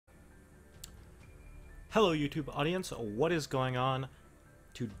Hello YouTube audience, what is going on?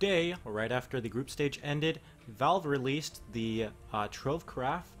 Today, right after the group stage ended, Valve released the Trove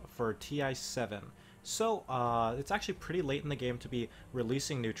Carafe for TI7. So, it's actually pretty late in the game to be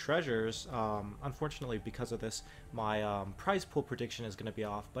releasing new treasures. Unfortunately, because of this, my prize pool prediction is going to be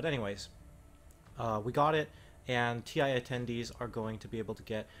off. But anyways, we got it, and TI attendees are going to be able to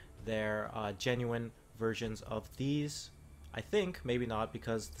get their genuine versions of these. I think, maybe not,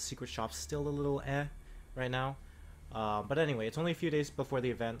 because the secret shop's still a little right now. But anyway, it's only a few days before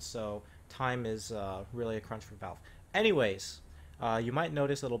the event, so time is really a crunch for Valve. Anyways, you might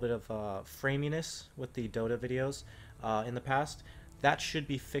notice a little bit of framiness with the Dota videos in the past. That should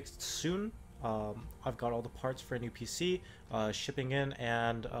be fixed soon. I've got all the parts for a new PC shipping in,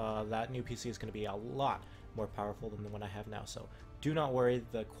 and that new PC is going to be a lot more powerful than the one I have now, so do not worry,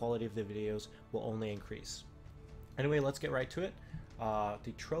 the quality of the videos will only increase. Anyway, let's get right to it.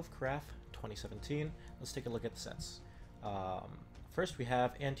 The Trove Carafe 2017. Let's take a look at the sets. First, we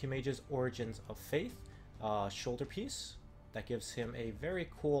have Anti-Mage's Origins of Faith shoulder piece. That gives him a very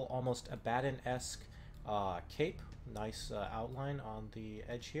cool, almost Abaddon-esque cape. Nice outline on the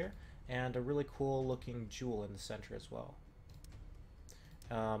edge here. And a really cool looking jewel in the center as well.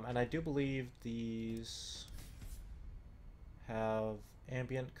 And I do believe these have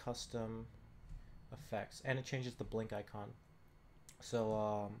ambient custom effects. And it changes the blink icon.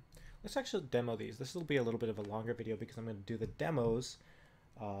 So, let's actually demo these. This will be a little bit of a longer video because I'm going to do the demos,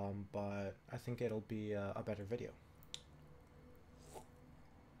 but I think it'll be a better video.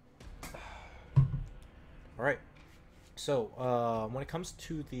 Alright, so when it comes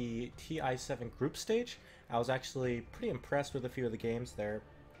to the TI7 group stage, I was actually pretty impressed with a few of the games there.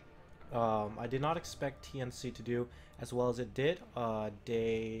 I did not expect TNC to do as well as it did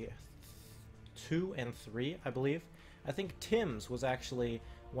day 2 and 3, I believe. I think Tim's was actually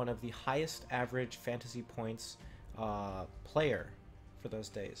one of the highest average fantasy points player for those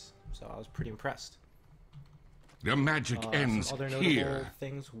days, so I was pretty impressed. The magic ends some other notable here.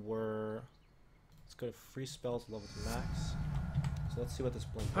 Things were, let's go to free spells level to max. So let's see what this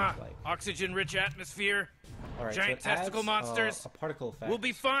blink looks like. Oxygen-rich atmosphere. All right, Giant so it testicle adds, monsters. A particle effect. We'll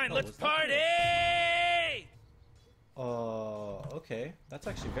be fine. Oh, Let's was that party! Okay, that's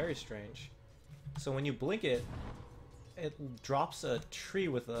actually very strange. So when you blink it, it drops a tree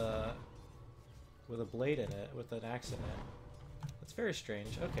with a blade in it, with an axe in it. That's very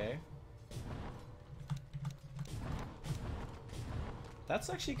strange. Okay.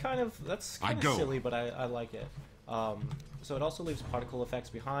 That's actually kind of silly, but I like it. So it also leaves particle effects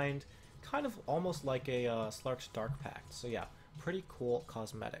behind, kind of almost like a Slark's Dark Pact. So yeah, pretty cool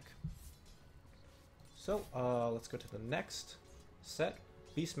cosmetic. So let's go to the next set,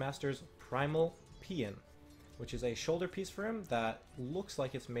 Beastmaster's Primal Peon, which is a shoulder piece for him that looks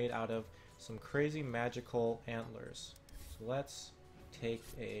like it's made out of some crazy magical antlers. So let's take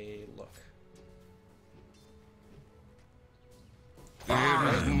a look.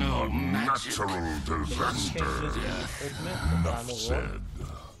 No natural disaster. Enough said.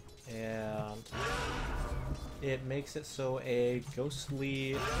 And it makes it so a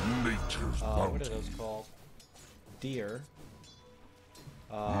ghostly, what are those called? Deer.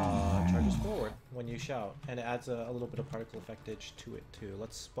 Charges forward when you shout, and it adds a little bit of particle effectage to it too.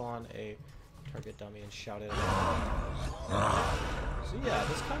 Let's spawn a target dummy and shout it out. So yeah,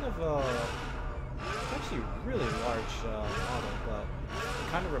 this kind of it's actually a really large model, but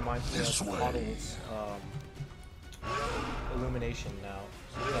it kind of reminds me of Model's illumination now.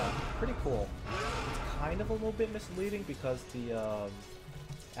 So yeah, pretty cool. It's kind of a little bit misleading because the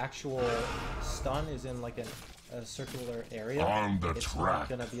actual stun is in like a circular area. On the it's track. not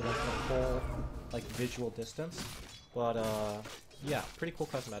gonna be like the whole like visual distance, but yeah, pretty cool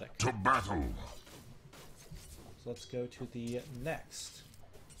cosmetic. To battle. So let's go to the next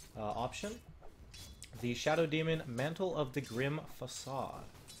option, the Shadow Demon Mantle of the Grim Facade.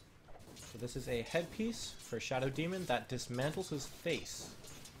 So this is a headpiece for Shadow Demon that dismantles his face.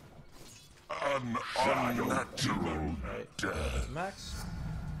 An unnatural death. Max.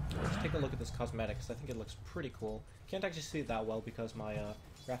 Let's take a look at this cosmetic because I think it looks pretty cool. Can't actually see it that well because my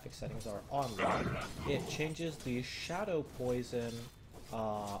graphic settings are on low. It changes the Shadow Poison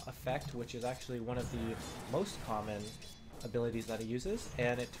effect, which is actually one of the most common abilities that it uses,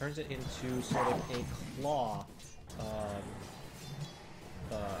 and it turns it into sort of a claw,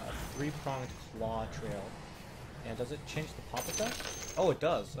 three-pronged claw trail. And does it change the pop effect? Oh, it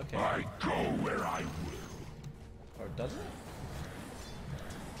does. Okay. I go where I will. Or does it?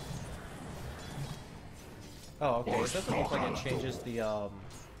 Oh, okay. It doesn't look like it changes the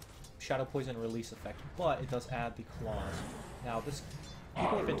Shadow Poison release effect, but it does add the claws. Now, this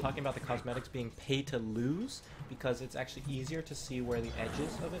people have been talking about the cosmetics being pay to lose because it's actually easier to see where the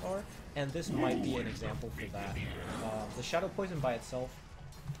edges of it are, and this might be an example for that. The Shadow Poison by itself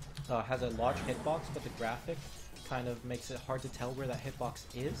has a large hitbox, but the graphic kind of makes it hard to tell where that hitbox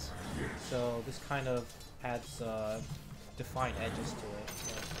is, so this kind of adds defined edges to it.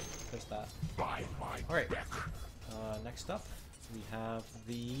 So there's that. Alright, next up we have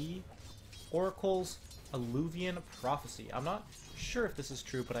the Oracle's Alluvian Prophecy. I'm not sure if this is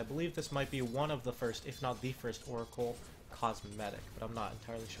true, but I believe this might be one of the first, if not the first, Oracle cosmetic, but I'm not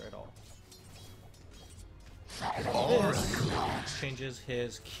entirely sure at all. This changes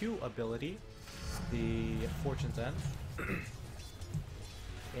his Q ability, the Fortune's End,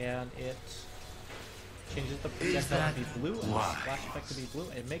 and it changes the projectile to be blue and the splash effect to be blue.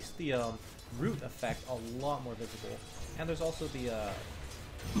 It makes the root effect a lot more visible. And there's also the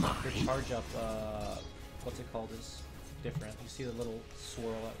charge up, what's it called, is different. You see the little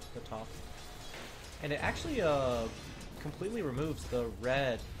swirl at the top. And it actually completely removes the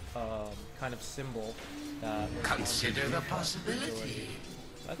red kind of symbol that was Consider the possibility.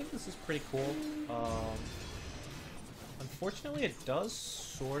 I think this is pretty cool. Unfortunately, it does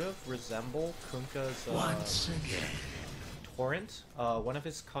sort of resemble Kunkka's Once again. torrent. One of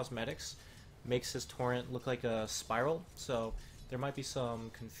his cosmetics makes his torrent look like a spiral, so there might be some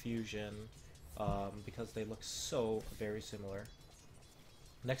confusion because they look so very similar.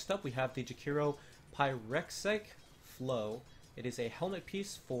 Next up, we have the Jakiro Pyrexic Flow. It is a helmet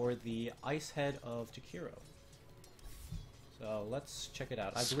piece for the Ice Head of Jakiro. So let's check it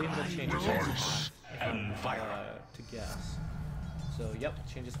out. I believe it'll change its ice path, to guess. So yep, it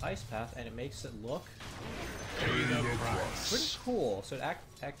changes ice path and it makes it look pretty cool. So it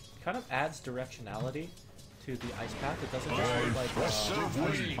kind of adds directionality to the ice path. It doesn't just look like ice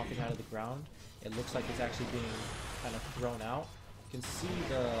popping out of the ground. It looks like it's actually being kind of thrown out. You can see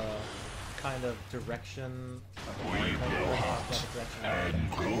the kind of direction. You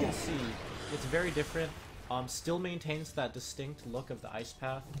can see it's very different. Still maintains that distinct look of the ice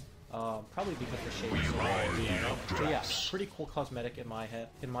path. Probably because the shape is so weird. So yeah, pretty cool cosmetic in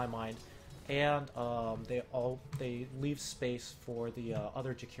my mind. And they leave space for the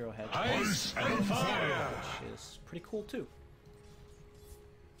other Jakiro heads, which is pretty cool too.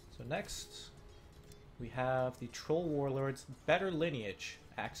 So next, we have the Troll Warlord's Better Lineage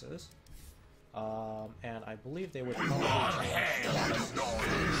axes. And I believe they would probably change.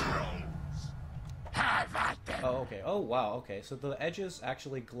 Oh, okay. Oh, wow. Okay, so the edges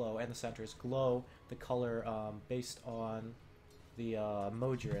actually glow, and the centers glow the color based on the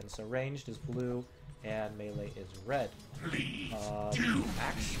Mojirin. So ranged is blue, and melee is red. The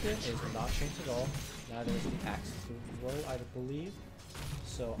axe spin is not changed at all. Neither is the axe throw, I believe.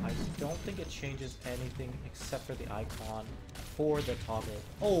 So I don't think it changes anything except for the icon for the toggle.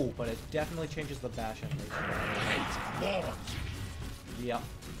 Oh, but it definitely changes the bash animation. Yeah.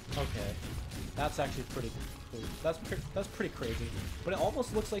 Okay. That's actually pretty cool. That's pretty crazy. But it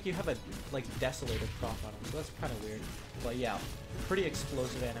almost looks like you have a desolated proc on it, so that's kind of weird. But yeah, pretty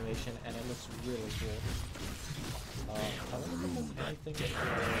explosive animation, and it looks really cool. I wonder if there's anything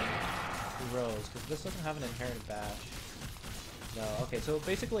for Rose, because this doesn't have an inherent bash. No. Okay, so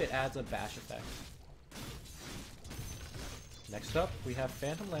basically it adds a bash effect. Next up, we have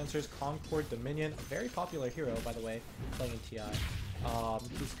Phantom Lancer's Concord Dominion, a very popular hero, by the way, playing in TI.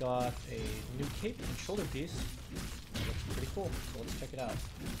 He's got a new cape and shoulder piece. It looks pretty cool, so let's check it out.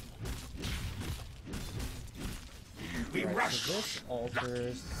 Right, so this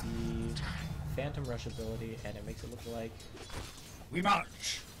alters the Phantom Rush ability, and it makes it look like... We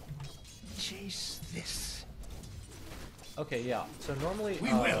march! Chase this. Okay, yeah, so normally...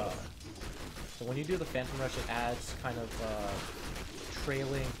 So when you do the Phantom Rush, it adds kind of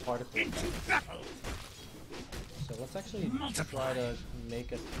trailing particle effect. So let's actually try to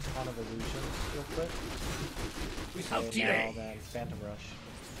make a ton of illusions real quick. Okay, now then Phantom Rush.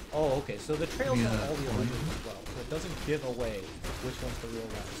 Oh, okay, so the trails on all the illusions as well, so it doesn't give away which one's the real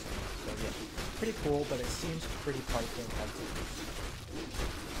one. So yeah, pretty cool, but it seems pretty particle intensive.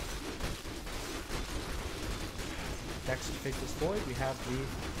 Next to Faceless Void, we have the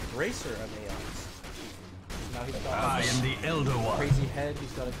Bracer of Aeons. Now he's got I am the Elder One. Crazy head,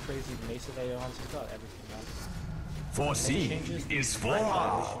 he's got a crazy Mace of Aeons, he's got everything now. Foreseen is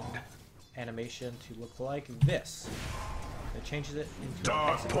forearmed. Animation to look like this. It changes it into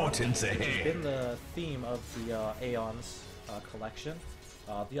Dark a portents which has ahead. been the theme of the Aeons collection.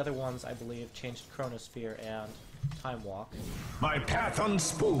 The other ones, I believe, changed Chronosphere and Time Walk. My path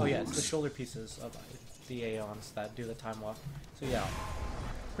unspoons. Oh yeah, it's the shoulder pieces of the Aeons that do the Time Walk. So yeah,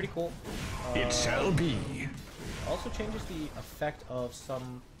 pretty cool. It shall be. Also changes the effect of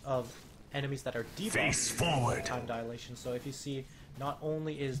some of enemies that are Face debuffed forward. time dilation. So if you see, not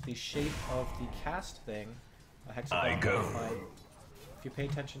only is the shape of the cast thing a hexagon I go. modified, if you pay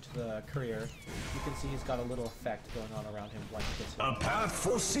attention to the courier, you can see he's got a little effect going on around him like he gets hit. A path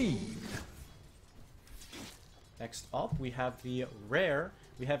foreseen. Next up, we have the rare.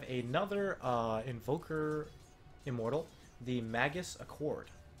 We have another Invoker Immortal, the Magus Accord.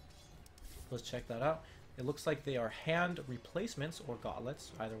 Let's check that out. It looks like they are hand replacements or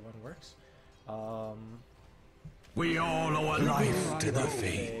gauntlets. Either one works. We all owe a life to the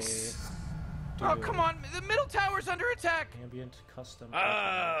fates. Oh, come on! The middle tower's under attack! Ambient custom.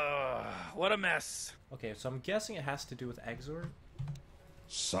 What a mess. Okay, so I'm guessing it has to do with Exort.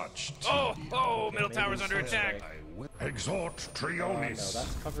 Such Oh, middle maybe tower's under so. attack! exhort No, Trionis.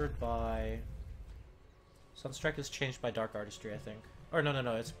 that's covered by... Sunstrike is changed by Dark Artistry, I think. Or no,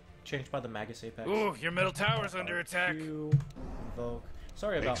 it's changed by the Magus Apex. Ooh, your middle tower's under attack. Q, Invoke.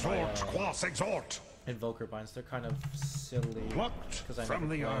 Sorry about my Exhort, quas exhort. Invoker binds. They're kind of silly. Plucked 'cause I from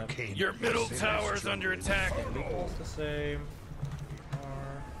never the play 'em. arcane. Your middle tower's celestial under attack. Recall's the same.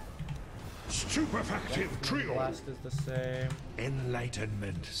 R. Stupefactive trio. Blast is the same.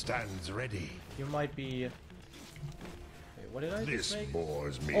 Enlightenment stands ready. You might be... Wait, what did I This just make?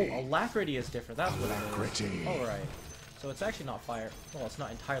 bores me. Oh, Alacrity is different. That's what it Alacrity. is. Alright. So it's actually not fire... Well, it's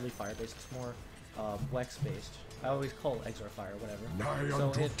not entirely fire-based. It's more Wex-based. I always call it Exor Fire, whatever. Nigh So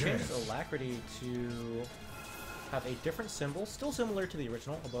unto it changes death. Alacrity to have a different symbol, still similar to the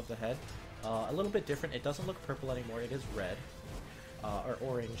original above the head. A little bit different. It doesn't look purple anymore. It is red. Or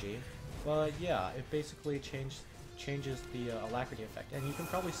orangey. But yeah, it basically changes the Alacrity effect. And you can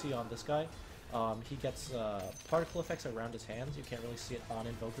probably see on this guy, he gets particle effects around his hands. You can't really see it on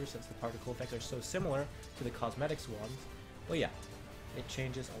Invoker since the particle effects are so similar to the cosmetics ones. But yeah, it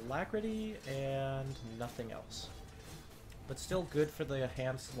changes Alacrity and nothing else. But still good for the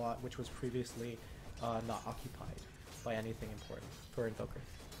hand slot, which was previously not occupied by anything important for Invoker.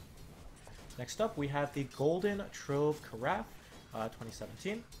 Next up, we have the Golden Trove Carafe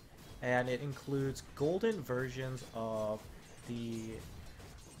 2017. And it includes golden versions of the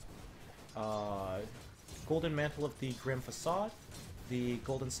Golden Mantle of the Grim Facade, the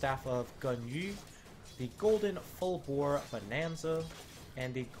Golden Staff of Gun Yu, the Golden Full Bore Bonanza,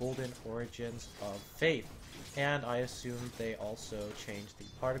 and the Golden Origins of Faith. And I assume they also changed the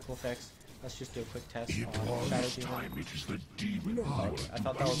particle effects. Let's just do a quick test It on Shadow was Demon. time. It is the demon hour. Okay, I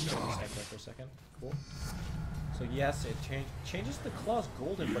thought that was pretty there for a second. Cool. So yes, it changes the claws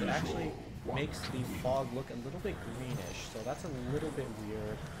golden, but it actually makes the fog look a little bit greenish. So that's a little bit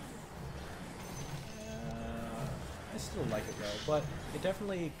weird. I still like it though, but it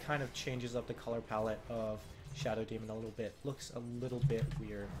definitely kind of changes up the color palette of Shadow Demon a little bit. Looks a little bit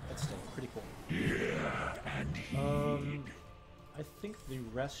weird, but still pretty cool. I think the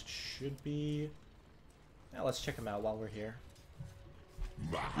rest should be... Yeah, let's check them out while we're here.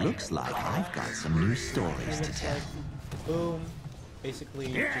 Looks like I've got some new stories to tell. Boom. Basically,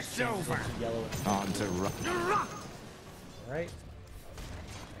 just changes into yellow and On to Alright.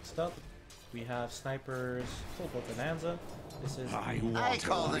 Next up, we have Sniper's Full Bore Bonanza. This is the I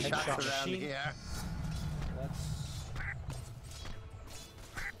call the headshot shots around machine. here. That's...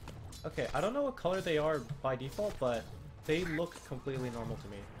 Okay, I don't know what color they are by default, but they look completely normal to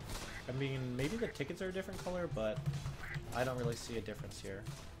me. I mean, maybe the tickets are a different color, but I don't really see a difference here.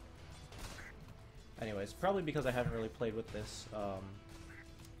 Anyways, probably because I haven't really played with this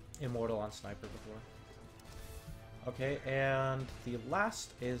Immortal on Sniper before. Okay, and the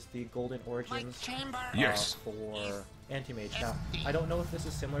last is the Golden Origins Yes. for Anti-Mage. Now, I don't know if this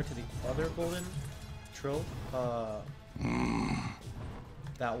is similar to the other Golden Trove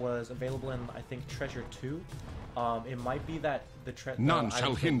that was available in, I think, Treasure 2. It might be that the None items shall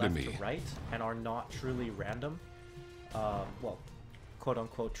go hinder left me. to right and are not truly random. Well,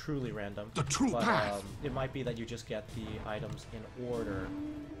 quote-unquote truly random. The true but, path. it might be that you just get the items in order.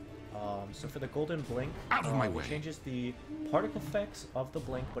 So for the Golden Blink, Out of my way. it changes the particle effects of the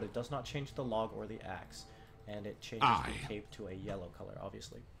blink, but it does not change the log or the axe. And it changes the cape to a yellow color,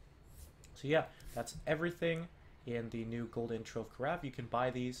 obviously. So yeah, that's everything in the new Golden Trove Carafe. You can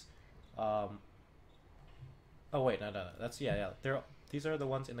buy these. Oh wait, no. That's yeah. These are the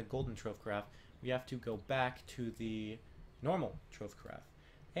ones in the Golden Trove Carafe. We have to go back to the normal Trove Carafe.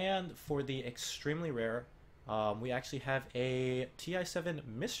 And for the extremely rare, we actually have a TI7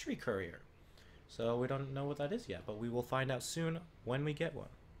 Mystery Courier. So we don't know what that is yet, but we will find out soon when we get one.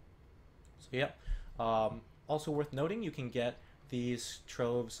 So yeah. Also worth noting, you can get these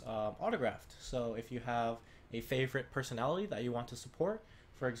Troves autographed. So if you have a favorite personality that you want to support,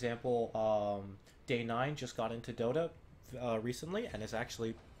 for example, Day9 just got into Dota recently and is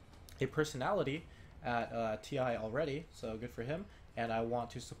actually a personality at TI already, so good for him. And I want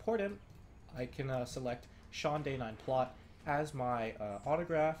to support him. I can select Sean Day9 Plot as my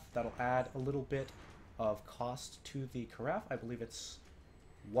autograph. That'll add a little bit of cost to the carafe. I believe it's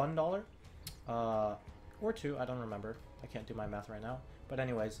 $1 or $2. I don't remember. I can't do my math right now. But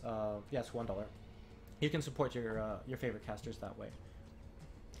anyways, yeah, it's $1. You can support your favorite casters that way.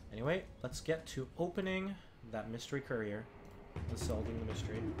 Anyway, let's get to opening that mystery courier and solving the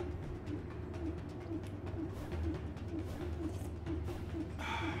mystery.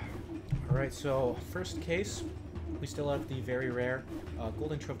 Alright, so first case, we still have the very rare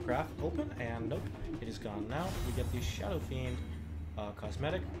Golden Trove Craft open, and nope, it is gone now. We get the Shadow Fiend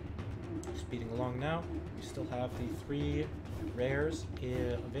cosmetic. Speeding along now. We still have the 3 rares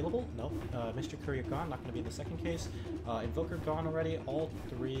available. Nope, Mr. Courier gone, not going to be in the second case. Invoker gone already. All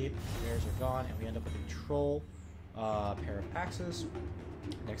 3 rares are gone, and we end up with a Troll, pair of axes.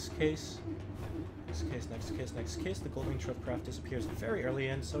 Next case. Next case. The Golden Trove Craft disappears very early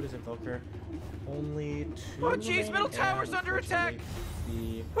in, so does Invoker. Only 2 Oh jeez, middle tower's under attack!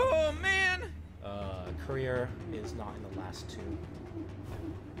 The Oh man! Courier is not in the last 2.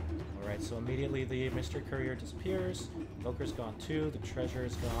 Alright, so immediately the Mr. Courier disappears, Invoker's gone too, the treasure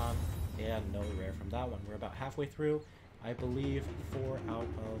is gone, and no rare from that one. We're about halfway through. I believe 4 out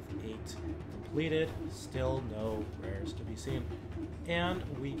of 8 completed. Still no rares to be seen. And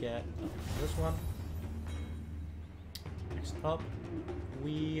we get nothing from this one. Next up,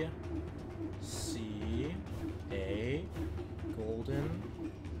 we see a golden...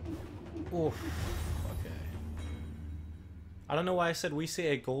 Oof. Okay. I don't know why I said we see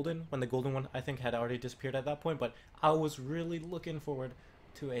a golden when the golden one I think had already disappeared at that point, but I was really looking forward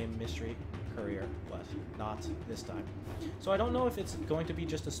to a mystery courier, but not this time. So I don't know if it's going to be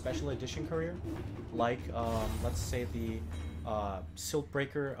just a special edition courier, like let's say the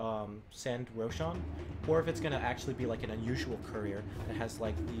Silkbreaker Sand Roshan, or if it's going to actually be like an unusual courier that has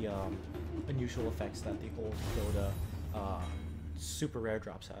like the unusual effects that the old Dota super rare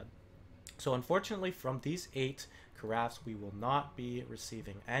drops had. So unfortunately, from these 8 carafes, we will not be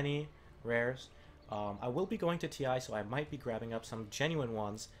receiving any rares. I will be going to TI, so I might be grabbing up some genuine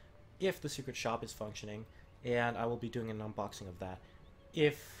ones if the secret shop is functioning, and I will be doing an unboxing of that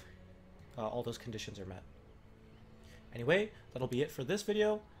if all those conditions are met. Anyway, that'll be it for this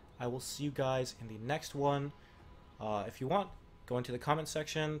video. I will see you guys in the next one. If you want, go into the comment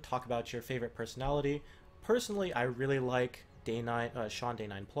section, talk about your favorite personality. Personally, I really like Sean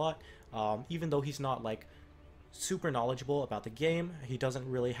Day9 Plot. Even though he's not like super knowledgeable about the game, he doesn't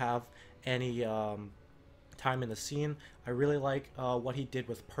really have any time in the scene. I really like what he did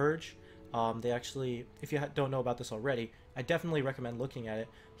with Purge. They actually, if you don't know about this already, I definitely recommend looking at it.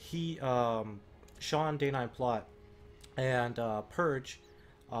 He, Sean Day9 Plot and Purge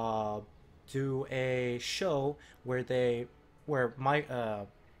do a show where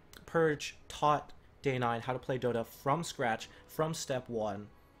Purge taught Day9 how to play Dota from scratch, from step 1,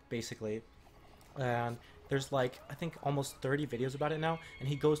 basically. And there's like, I think almost 30 videos about it now, and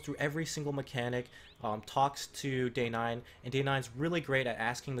he goes through every single mechanic, talks to Day9, and Day9's really great at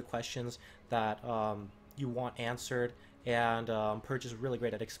asking the questions that you want answered, and Purge is really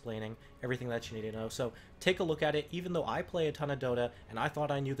great at explaining everything that you need to know. So take a look at it. Even though I play a ton of Dota, and I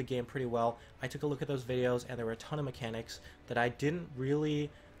thought I knew the game pretty well, I took a look at those videos, and there were a ton of mechanics that I didn't really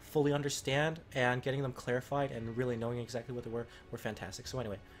fully understand, and getting them clarified and really knowing exactly what they were fantastic. So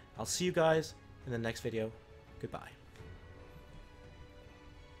anyway, I'll see you guys in the next video. Goodbye.